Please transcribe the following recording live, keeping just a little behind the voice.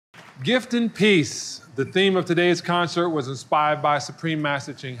Gift and Peace. The theme of today's concert was inspired by Supreme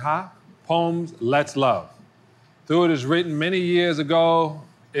Master Ching Ha, poems Let's Love. Though it was written many years ago,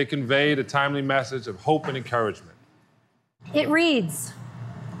 it conveyed a timely message of hope and encouragement. It reads,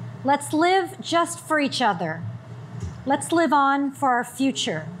 let's live just for each other. Let's live on for our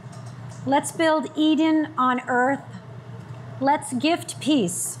future. Let's build Eden on earth. Let's gift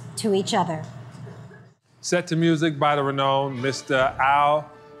peace to each other. Set to music by the renowned Mr. Al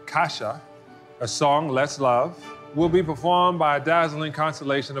Kasha, a song, Let's Love, will be performed by a dazzling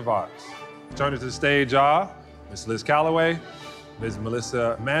constellation of artists. Returning to the stage are Miss Liz Callaway, Ms.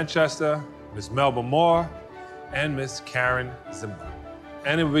 Melissa Manchester, Miss Melba Moore, and Miss Karen Ziemba.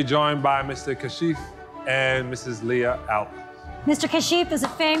 And it will be joined by Mr. Kashif and Mrs. Leah Alton. Mr. Kashif is a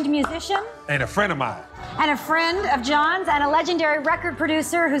famed musician. And a friend of mine. And a friend of John's, and a legendary record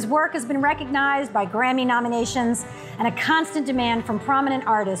producer whose work has been recognized by Grammy nominations and a constant demand from prominent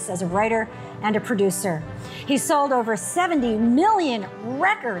artists as a writer and a producer. He's sold over 70 million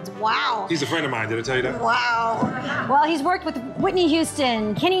records. Wow. He's a friend of mine, did I tell you that? Wow. Well, he's worked with Whitney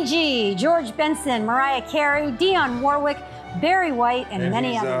Houston, Kenny G, George Benson, Mariah Carey, Dionne Warwick, Barry White, and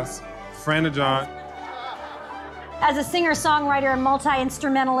many others. He's a friend of John. As a singer-songwriter and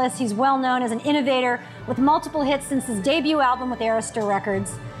multi-instrumentalist, he's well known as an innovator with multiple hits since his debut album with Arista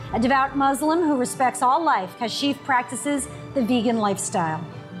Records. A devout Muslim who respects all life, Kashif practices the vegan lifestyle.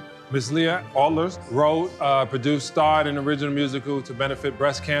 Miss Leah Alders wrote, produced, starred in an original musical to benefit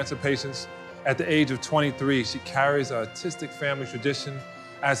breast cancer patients. At the age of 23, she carries an artistic family tradition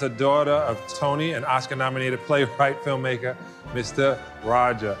as a daughter of Tony and Oscar-nominated playwright filmmaker, Mr.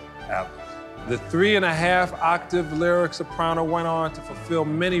 Roger Allen. The 3.5-octave lyric soprano went on to fulfill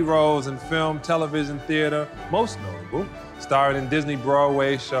many roles in film, television, theater, most notable, starred in Disney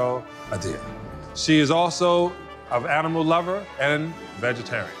Broadway show Adele. She is also an animal lover and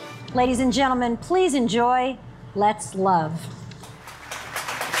vegetarian. Ladies and gentlemen, please enjoy Let's Love.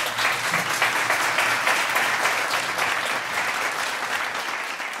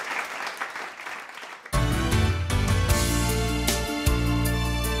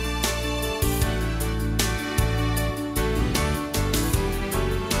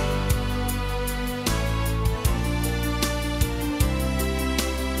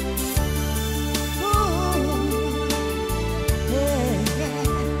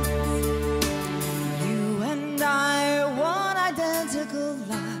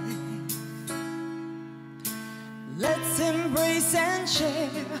 Let's embrace and share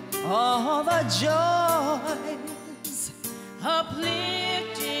all the joys,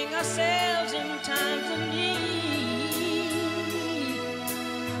 uplifting ourselves in times of need,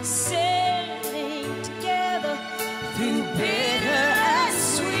 sailing together through bitter and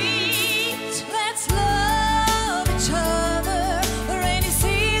sweet. Let's love each other, the rainy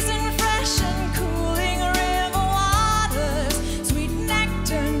season, fresh and cooling river waters, sweet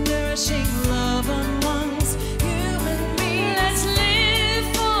nectar nourishing love on one's human being. Let's live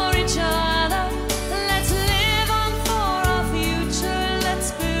for each other, let's live on for our future.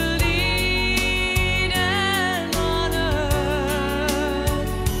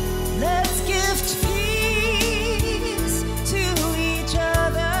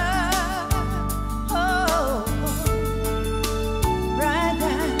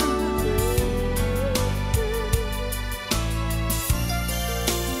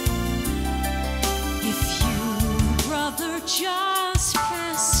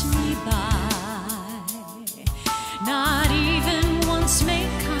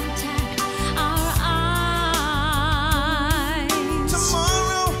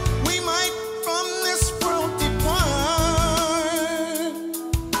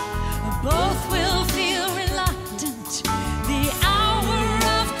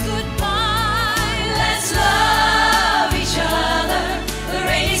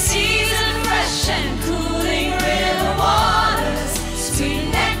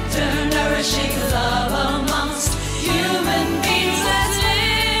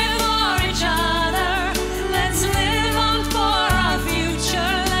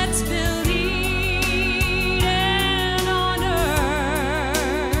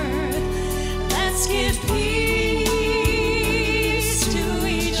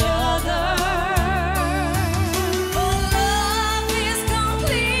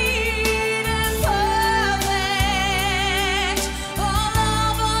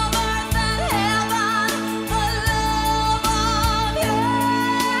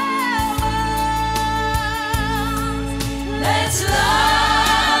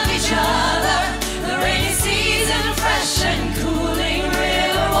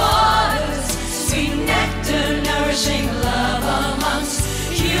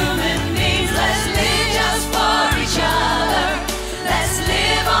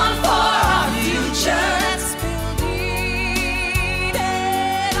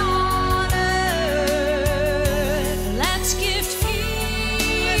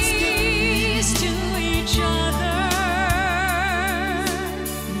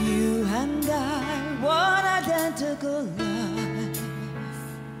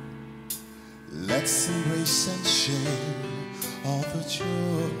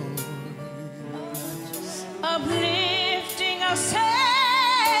 Uplifting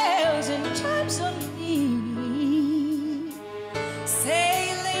ourselves in times of need,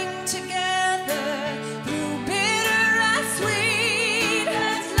 sailing together through bitter and sweet.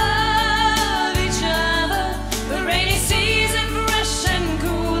 Let's love each other. The rainy season, fresh and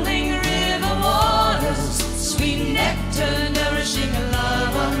cooling river waters, sweet nectar, nourishing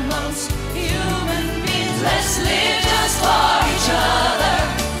love amongst human beings. Let's live just for each other.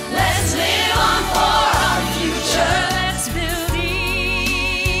 Let's live on for our future. Let's build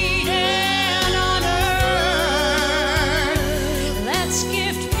Eden on earth. Let's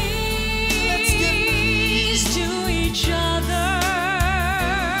give peace to each other.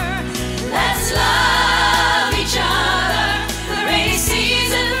 Let's love each other. The rainy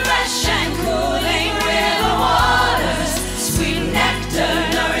season, fresh and cooling river waters, sweet nectar,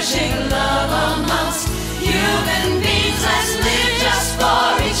 nourishing love amongst human beings. Let's live just for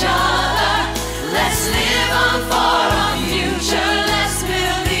each other. Let's live on for our future. Let's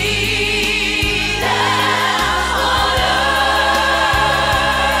build Eden on earth.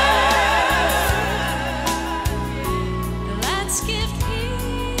 Let's give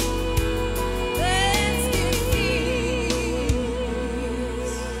peace. Let's give peace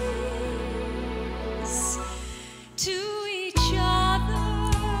to each other.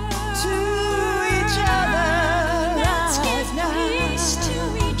 To each other. Let's give peace to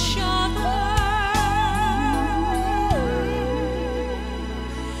each other.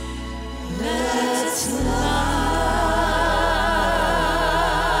 Let's love